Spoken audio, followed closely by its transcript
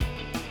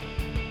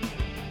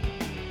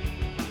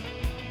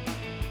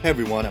Hey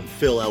everyone, I'm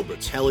Phil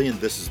Albertelli, and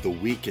this is The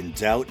Week in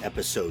Doubt,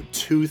 episode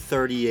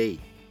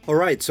 238.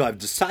 Alright, so I've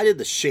decided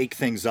to shake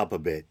things up a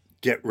bit.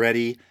 Get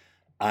ready.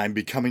 I'm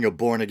becoming a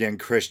born-again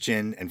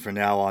Christian, and from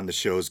now on the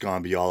show's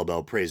gonna be all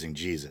about praising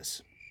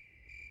Jesus.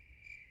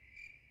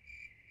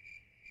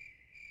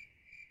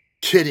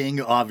 Kidding,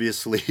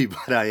 obviously,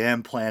 but I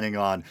am planning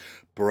on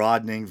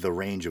broadening the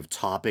range of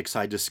topics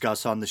I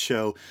discuss on the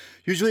show.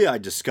 Usually I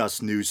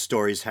discuss news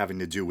stories having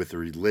to do with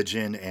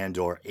religion and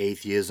or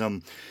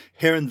atheism.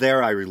 Here and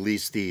there I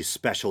release these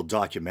special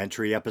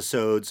documentary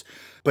episodes.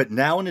 But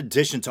now in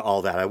addition to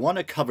all that, I want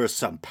to cover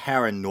some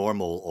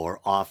paranormal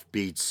or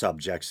offbeat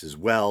subjects as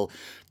well.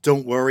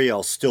 Don't worry,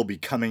 I'll still be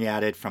coming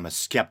at it from a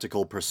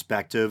skeptical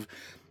perspective.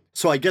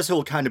 So I guess it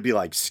will kind of be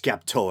like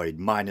Skeptoid,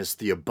 minus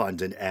the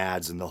abundant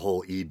ads and the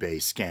whole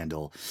eBay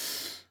scandal.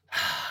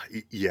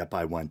 Yep,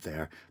 I went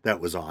there. That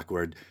was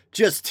awkward.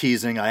 Just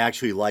teasing, I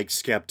actually like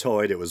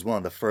Skeptoid. It was one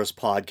of the first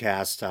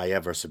podcasts I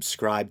ever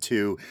subscribed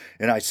to,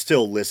 and I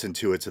still listen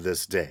to it to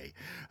this day.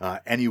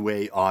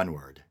 Anyway,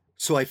 onward.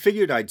 So I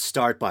figured I'd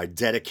start by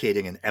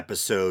dedicating an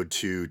episode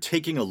to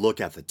taking a look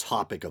at the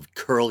topic of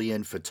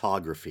Kirlian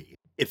photography.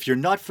 If you're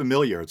not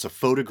familiar, it's a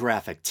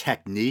photographic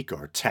technique,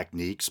 or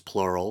techniques,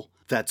 plural,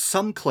 that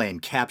some claim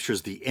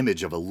captures the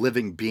image of a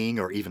living being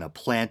or even a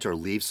plant or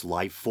leaf's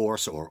life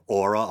force or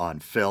aura on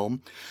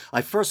film.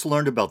 I first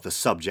learned about the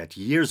subject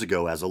years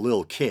ago as a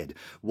little kid,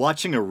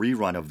 watching a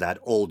rerun of that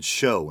old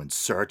show In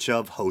Search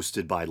Of,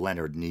 hosted by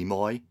Leonard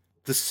Nimoy.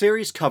 The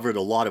series covered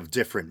a lot of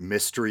different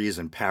mysteries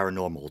and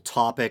paranormal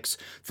topics: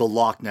 the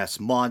Loch Ness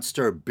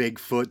Monster,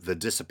 Bigfoot, the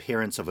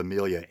disappearance of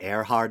Amelia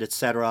Earhart,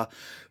 etc.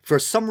 For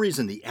some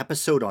reason, the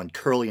episode on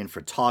Kirlian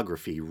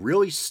photography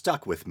really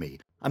stuck with me.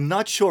 I'm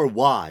not sure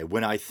why.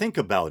 When I think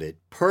about it,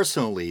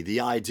 personally, the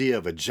idea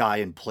of a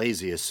giant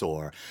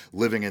plesiosaur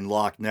living in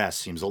Loch Ness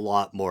seems a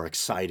lot more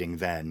exciting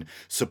than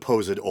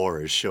supposed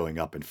auras showing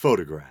up in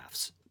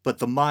photographs. But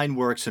the mind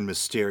works in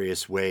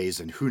mysterious ways,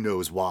 and who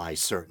knows why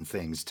certain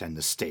things tend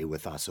to stay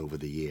with us over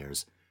the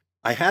years.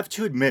 I have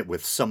to admit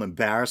with some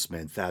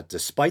embarrassment that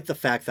despite the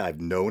fact that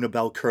I've known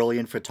about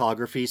Kirlian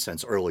photography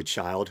since early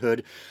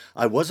childhood,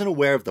 I wasn't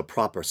aware of the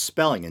proper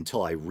spelling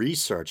until I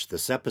researched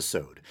this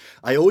episode.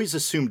 I always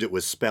assumed it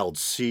was spelled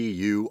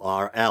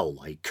C-U-R-L,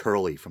 like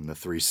Curly from the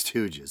Three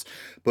Stooges,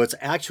 but it's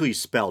actually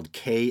spelled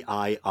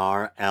K-I-R-L-I-A-N.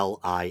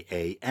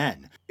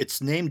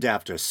 It's named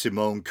after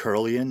Simone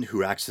Kirlian,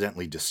 who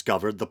accidentally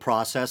discovered the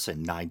process in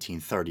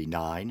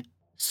 1939.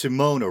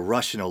 Simone, a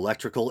Russian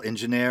electrical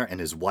engineer,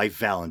 and his wife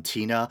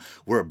Valentina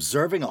were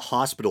observing a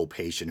hospital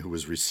patient who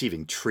was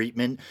receiving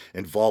treatment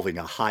involving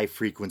a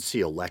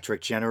high-frequency electric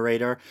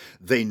generator.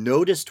 They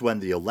noticed when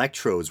the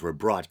electrodes were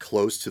brought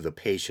close to the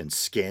patient's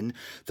skin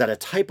that a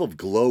type of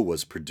glow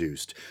was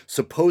produced,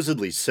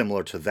 supposedly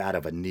similar to that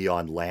of a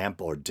neon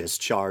lamp or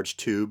discharge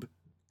tube.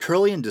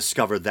 Kirlian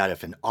discovered that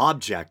if an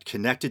object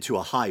connected to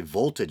a high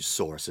voltage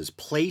source is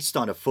placed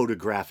on a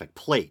photographic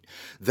plate,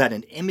 that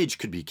an image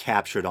could be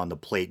captured on the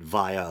plate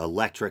via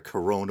electric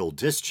coronal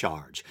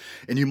discharge.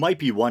 And you might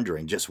be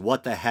wondering just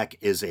what the heck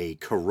is a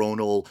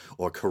coronal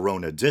or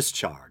corona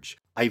discharge?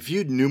 I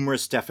viewed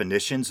numerous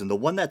definitions, and the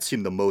one that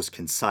seemed the most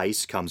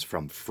concise comes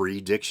from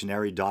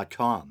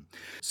freedictionary.com.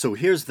 So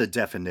here's the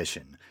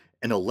definition: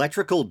 an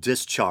electrical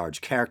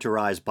discharge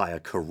characterized by a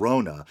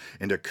corona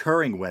and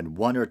occurring when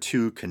one or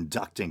two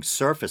conducting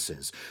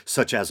surfaces,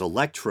 such as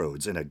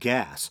electrodes in a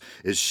gas,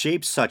 is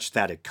shaped such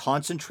that it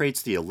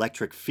concentrates the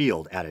electric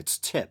field at its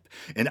tip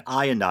and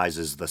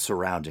ionizes the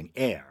surrounding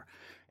air.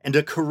 And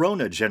a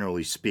corona,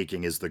 generally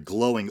speaking, is the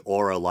glowing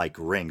aura-like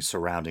ring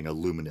surrounding a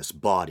luminous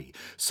body,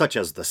 such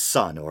as the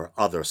sun or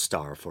other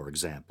star, for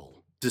example.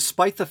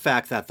 Despite the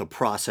fact that the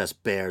process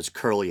bears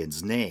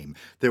Kirlian's name,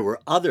 there were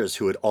others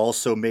who had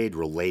also made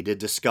related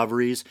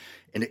discoveries.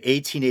 In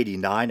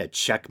 1889, a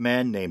Czech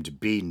man named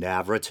B.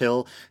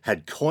 Navratil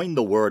had coined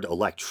the word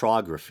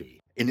electrography.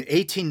 In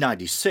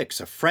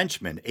 1896, a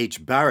Frenchman,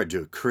 H.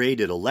 Baraduc,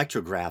 created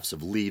electrographs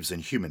of leaves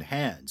in human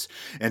hands,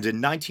 and in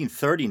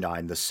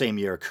 1939, the same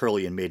year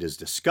Kirlian made his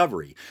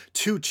discovery,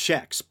 two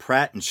Czechs,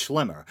 Pratt and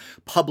Schlemmer,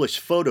 published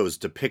photos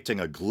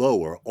depicting a glow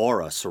or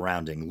aura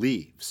surrounding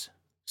leaves.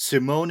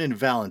 Simone and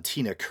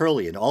Valentina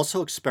Kirlian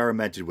also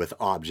experimented with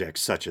objects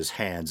such as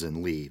hands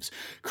and leaves,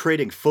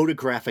 creating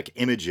photographic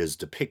images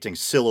depicting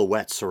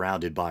silhouettes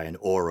surrounded by an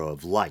aura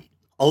of light.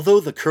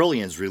 Although the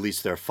Kirlians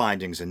released their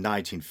findings in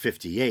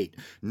 1958,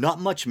 not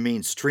much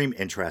mainstream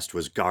interest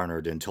was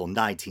garnered until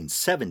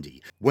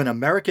 1970, when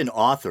American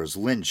authors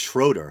Lynn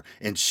Schroeder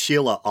and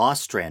Sheila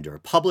Ostrander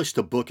published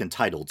a book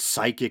entitled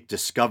Psychic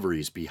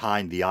Discoveries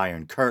Behind the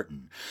Iron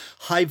Curtain.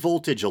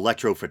 High-voltage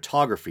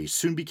electrophotography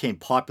soon became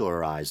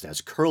popularized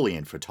as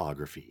Kirlian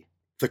photography.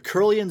 The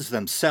Kirlians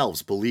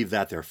themselves believed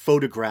that their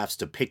photographs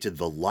depicted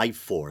the life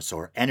force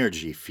or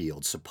energy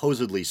field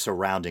supposedly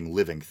surrounding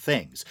living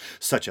things,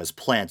 such as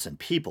plants and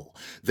people.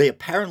 They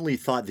apparently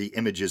thought the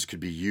images could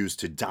be used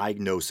to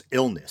diagnose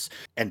illness,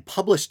 and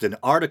published an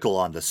article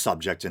on the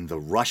subject in the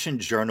Russian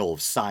Journal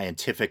of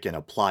Scientific and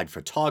Applied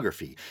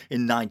Photography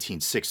in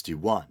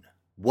 1961.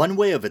 One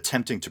way of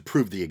attempting to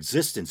prove the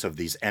existence of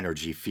these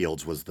energy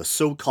fields was the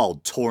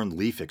so-called torn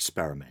leaf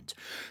experiment.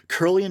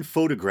 Kirlian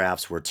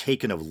photographs were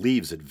taken of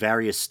leaves at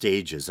various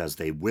stages as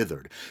they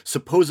withered,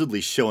 supposedly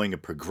showing a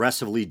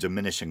progressively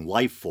diminishing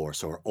life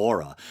force or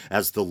aura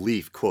as the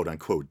leaf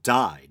quote-unquote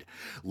died.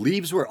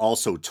 Leaves were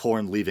also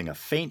torn, leaving a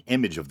faint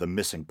image of the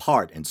missing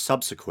part in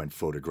subsequent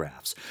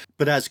photographs.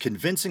 But as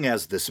convincing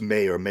as this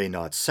may or may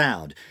not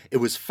sound, it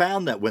was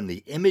found that when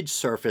the image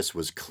surface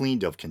was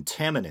cleaned of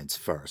contaminants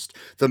first,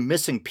 the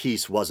missing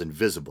piece wasn't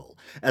visible.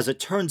 As it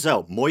turns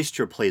out,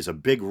 moisture plays a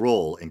big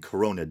role in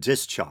corona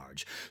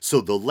discharge,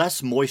 so the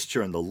less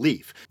moisture in the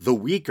leaf, the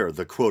weaker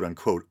the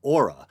quote-unquote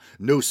aura.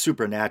 No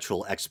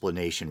supernatural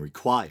explanation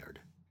required.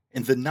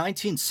 In the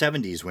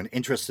 1970s, when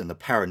interest in the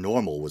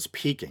paranormal was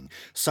peaking,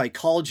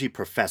 psychology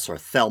professor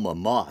Thelma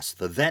Moss,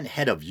 the then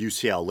head of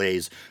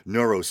UCLA's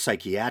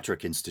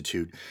Neuropsychiatric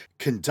Institute,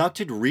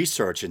 conducted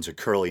research into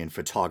Kirlian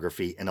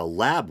photography in a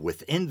lab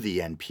within the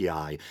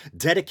NPI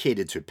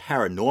dedicated to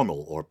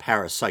paranormal or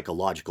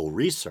parapsychological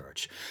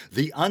research.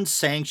 The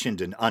unsanctioned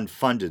and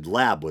unfunded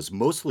lab was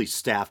mostly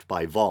staffed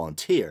by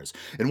volunteers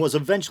and was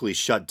eventually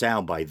shut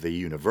down by the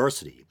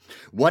university.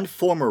 One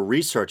former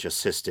research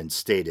assistant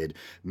stated,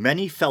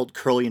 "Many felt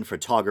Kirlian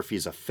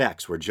photography's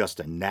effects were just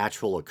a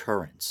natural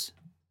occurrence."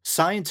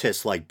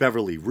 Scientists like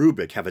Beverly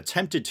Rubik have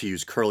attempted to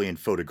use Kirlian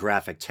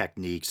photographic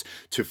techniques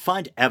to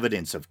find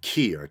evidence of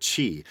ki or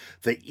chi,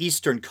 the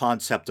Eastern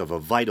concept of a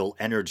vital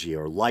energy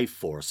or life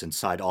force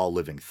inside all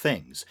living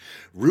things.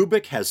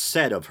 Rubik has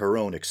said of her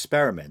own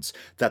experiments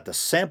that the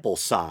sample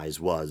size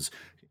was,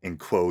 in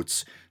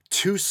quotes,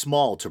 too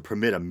small to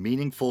permit a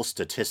meaningful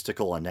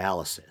statistical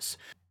analysis.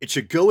 It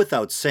should go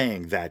without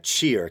saying that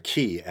chi or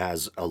ki,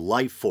 as a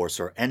life force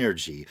or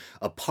energy,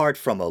 apart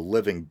from a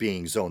living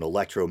being's own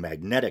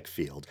electromagnetic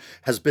field,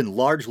 has been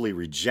largely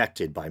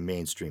rejected by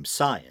mainstream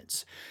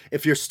science.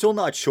 If you're still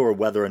not sure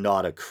whether or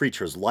not a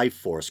creature's life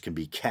force can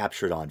be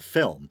captured on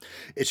film,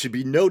 it should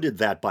be noted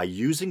that by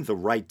using the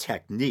right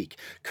technique,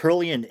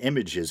 Kirlian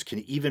images can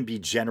even be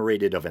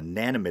generated of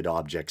inanimate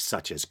objects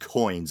such as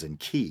coins and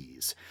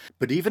keys.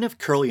 But even if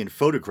Kirlian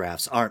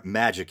photographs aren't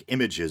magic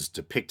images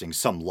depicting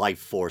some life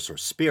force or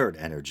spirit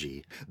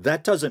energy,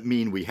 that doesn't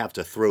mean we have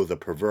to throw the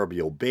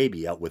proverbial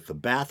baby out with the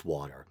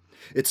bathwater.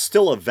 It's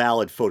still a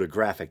valid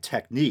photographic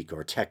technique,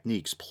 or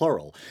techniques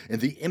plural, and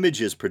the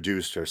images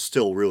produced are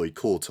still really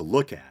cool to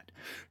look at.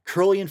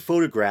 Kirlian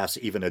photographs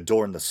even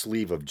adorn the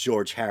sleeve of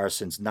George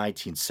Harrison's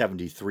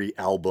 1973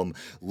 album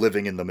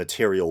Living in the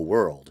Material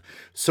World.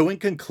 So in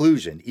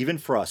conclusion, even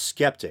for us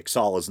skeptics,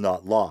 all is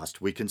not lost.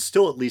 We can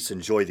still at least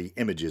enjoy the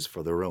images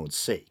for their own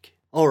sake.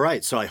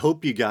 Alright, so I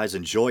hope you guys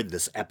enjoyed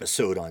this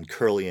episode on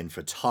Kirlian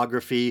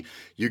photography.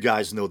 You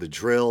guys know the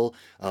drill.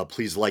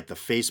 Please like the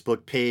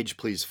Facebook page.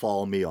 Please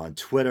follow me on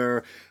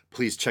Twitter.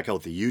 Please check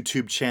out the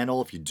YouTube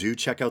channel. If you do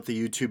check out the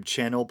YouTube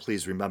channel,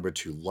 please remember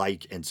to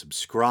like and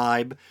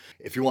subscribe.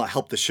 If you want to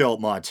help the show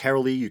out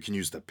monetarily, you can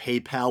use the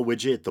PayPal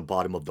widget at the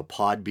bottom of the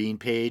Podbean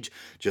page.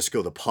 Just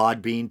go to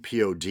Podbean,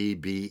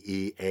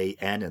 Podbean,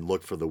 and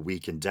look for The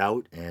Week in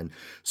Doubt and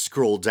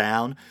scroll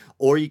down.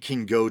 Or you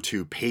can go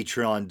to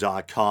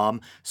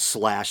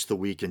patreon.com/The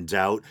Week in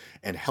Doubt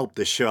and help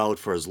the show out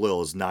for as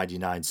little as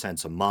 99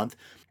 cents a month.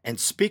 And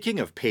speaking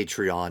of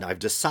Patreon, I've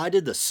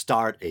decided to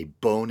start a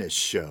bonus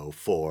show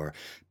for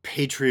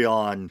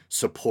Patreon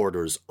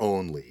supporters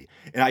only.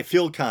 And I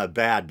feel kind of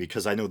bad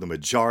because I know the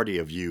majority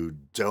of you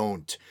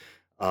don't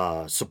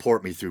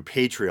support me through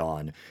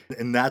Patreon,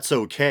 and that's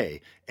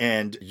okay.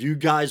 And you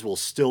guys will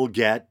still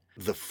get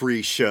the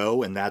free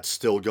show, and that's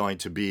still going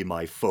to be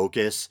my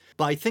focus.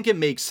 But I think it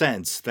makes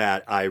sense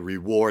that I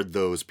reward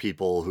those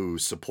people who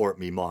support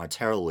me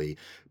monetarily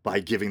by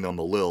giving them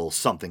a little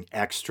something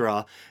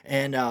extra,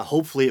 and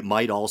hopefully it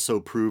might also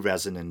prove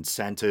as an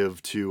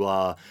incentive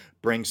to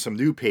bring some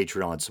new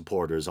Patreon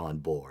supporters on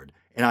board.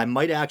 And I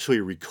might actually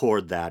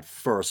record that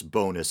first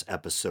bonus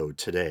episode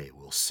today.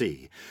 We'll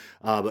see.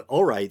 But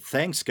alright,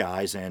 thanks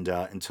guys, and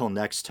until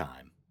next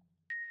time.